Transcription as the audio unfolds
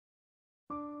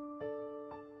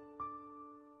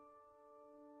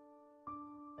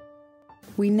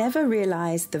We never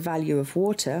realize the value of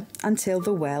water until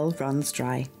the well runs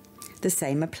dry. The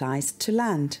same applies to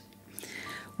land.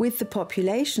 With the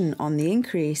population on the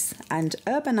increase and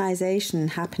urbanization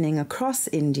happening across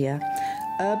India,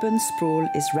 urban sprawl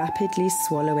is rapidly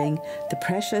swallowing the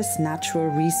precious natural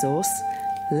resource,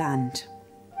 land.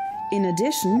 In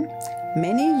addition,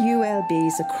 many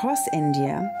ULBs across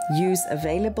India use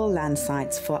available land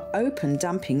sites for open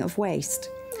dumping of waste.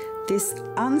 This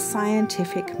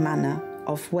unscientific manner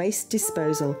of waste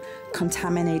disposal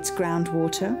contaminates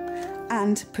groundwater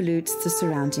and pollutes the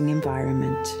surrounding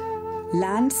environment.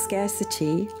 Land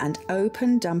scarcity and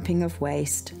open dumping of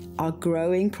waste are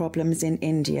growing problems in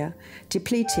India,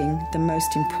 depleting the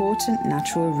most important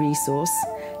natural resource,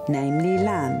 namely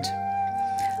land.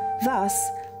 Thus,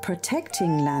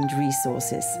 protecting land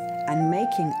resources and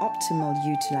making optimal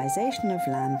utilization of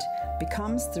land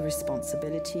becomes the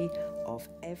responsibility of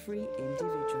every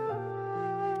individual.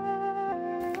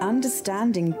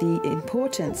 Understanding the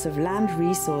importance of land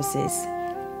resources,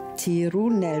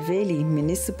 Tirunelveli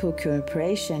Municipal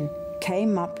Corporation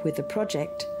came up with a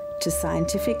project to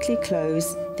scientifically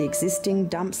close the existing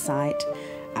dump site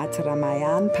at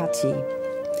Ramayanpatti.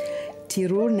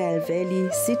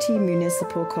 Tirunelveli City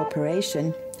Municipal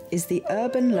Corporation is the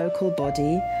urban local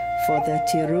body for the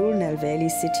Tirunelveli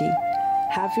city,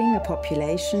 having a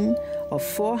population of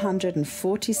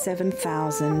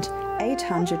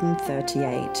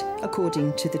 447,838,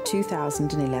 according to the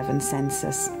 2011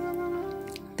 census.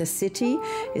 The city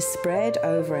is spread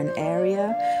over an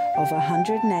area of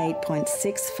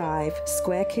 108.65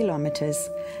 square kilometers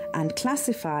and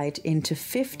classified into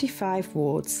 55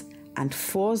 wards and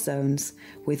 4 zones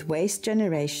with waste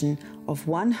generation of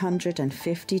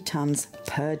 150 tons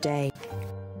per day.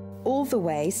 All the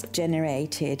waste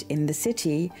generated in the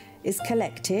city is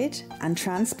collected and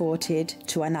transported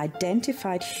to an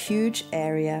identified huge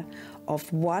area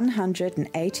of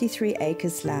 183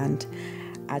 acres land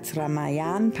at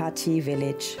Ramayanpatti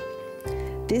village.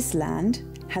 This land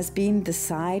has been the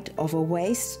site of a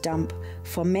waste dump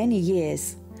for many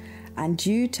years, and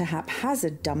due to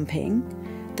haphazard dumping,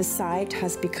 the site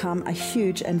has become a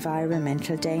huge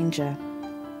environmental danger.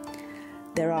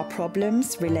 There are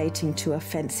problems relating to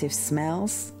offensive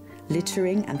smells,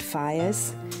 littering and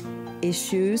fires,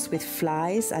 issues with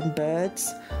flies and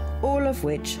birds, all of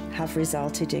which have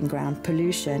resulted in ground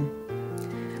pollution.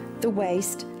 The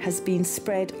waste has been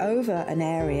spread over an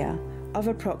area of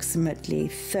approximately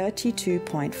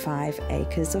 32.5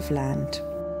 acres of land.